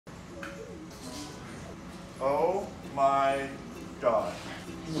Oh my God.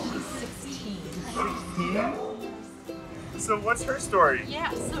 She's 16. 16? So what's her story?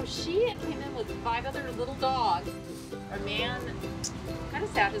 Yeah, so she came in with 5 other little dogs. Our man, kind of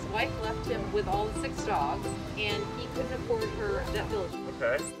sad, his wife left him with all the 6 dogs, and he couldn't afford her vet village.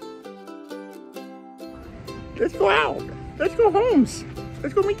 Okay. Let's go out. Let's go homes.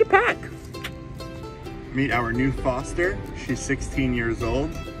 Let's go meet the pack. Meet our new foster. She's 16 years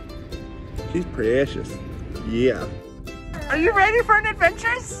old. She's precious. Yeah. Are you ready for an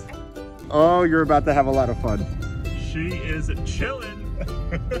adventure? Oh, you're about to have a lot of fun. She is chilling.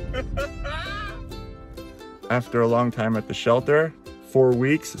 After a long time at the shelter, 5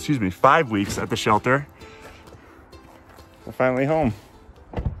 weeks at the shelter, we're finally home.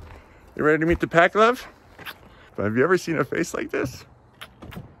 You ready to meet the pack, love? Have you ever seen a face like this?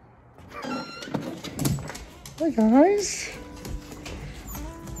 Hi guys.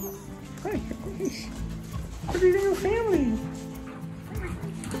 Hi guys. Look at your new family.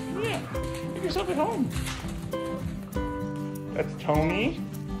 Yeah, get yourself at home. That's Tony.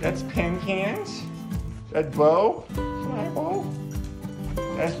 That's Pin Cans. That's Bo. Hi, Bo.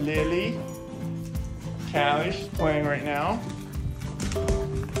 That's Lily. Callie's playing right now.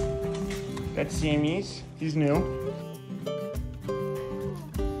 That's Sammy's. He's new. I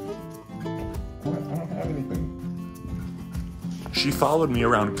don't have anything. She followed me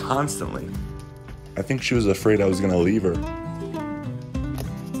around constantly. I think she was afraid I was gonna leave her.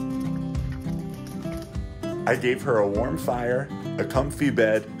 I gave her a warm fire, a comfy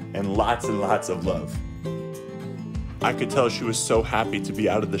bed, and lots of love. I could tell she was so happy to be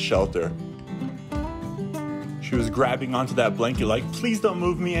out of the shelter. She was grabbing onto that blanket like, please don't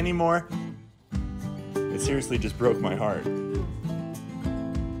move me anymore. It seriously just broke my heart. I don't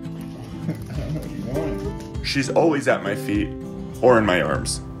know what you want. She's always at my feet or in my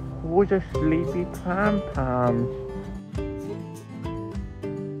arms. Who's a sleepy pom-pom?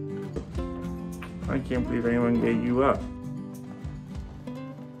 I can't believe anyone gave you up.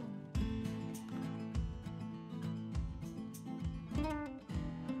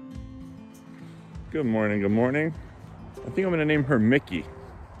 Good morning, good morning. I think I'm gonna name her Mickey.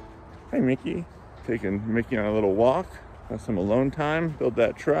 Hi, Mickey. Taking Mickey on a little walk. Have some alone time, build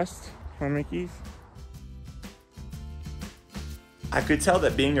that trust. Huh, Mickey? I could tell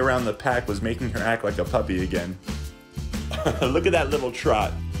that being around the pack was making her act like a puppy again. Look at that little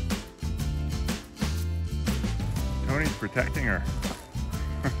trot. Tony's protecting her.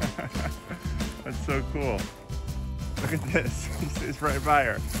 That's so cool. Look at this, he stays right by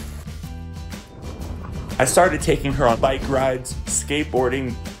her. I started taking her on bike rides,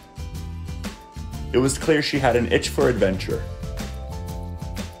 skateboarding. It was clear she had an itch for adventure.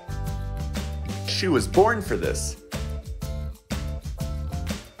 She was born for this.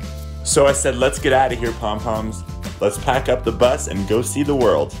 So I said, let's get out of here, pom-poms. Let's pack up the bus and go see the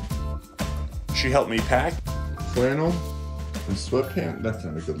world. She helped me pack. Flannel and sweatpants. That's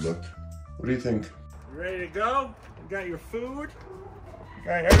not a good look. What do you think? You ready to go? You got your food? You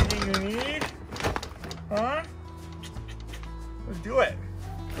got everything you need? Huh? Let's do it.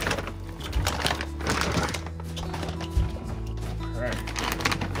 Alright.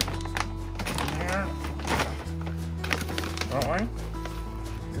 Yeah. That one?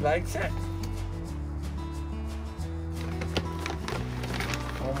 You like it?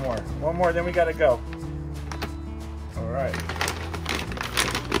 One more, then we gotta go. Alright.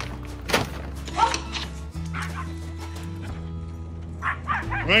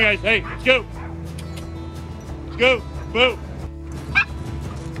 Come on guys, hey, let's go. Let's go, boo.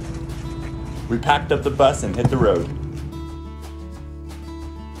 We packed up the bus and hit the road.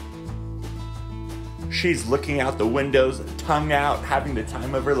 She's looking out the windows, tongue out, having the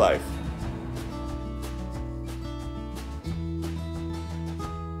time of her life.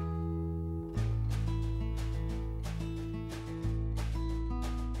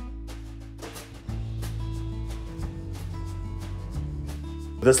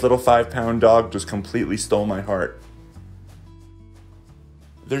 This little 5-pound dog just completely stole my heart.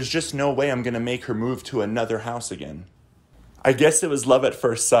 There's just no way I'm gonna make her move to another house again. I guess it was love at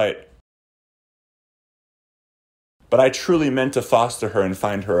first sight. But I truly meant to foster her and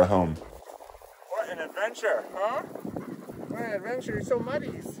find her a home. What an adventure, huh? What an adventure, you're so muddy.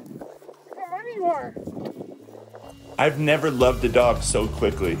 Look how muddy you are. I've never loved a dog so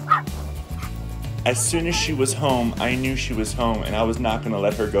quickly. As soon as she was home, I knew she was home and I was not gonna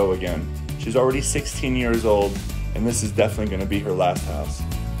let her go again. She's already 16 years old and this is definitely gonna be her last house.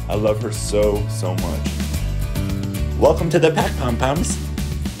 I love her so much. Welcome to the pack, pom-poms.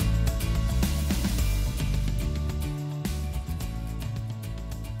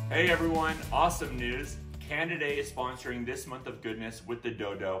 Hey everyone, awesome news. Canidae is sponsoring this month of goodness with the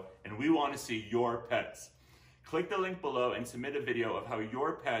Dodo, and we want to see your pets. Click the link below and submit a video of how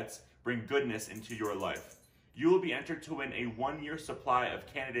your pets bring goodness into your life. You will be entered to win a 1-year supply of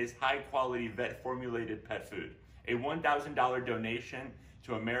Canidae's high-quality vet-formulated pet food, a $1,000 donation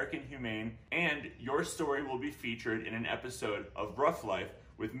to American Humane, and your story will be featured in an episode of Ruff Life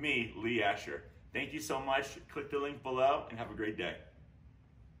with me, Lee Asher. Thank you so much. Click the link below and have a great day.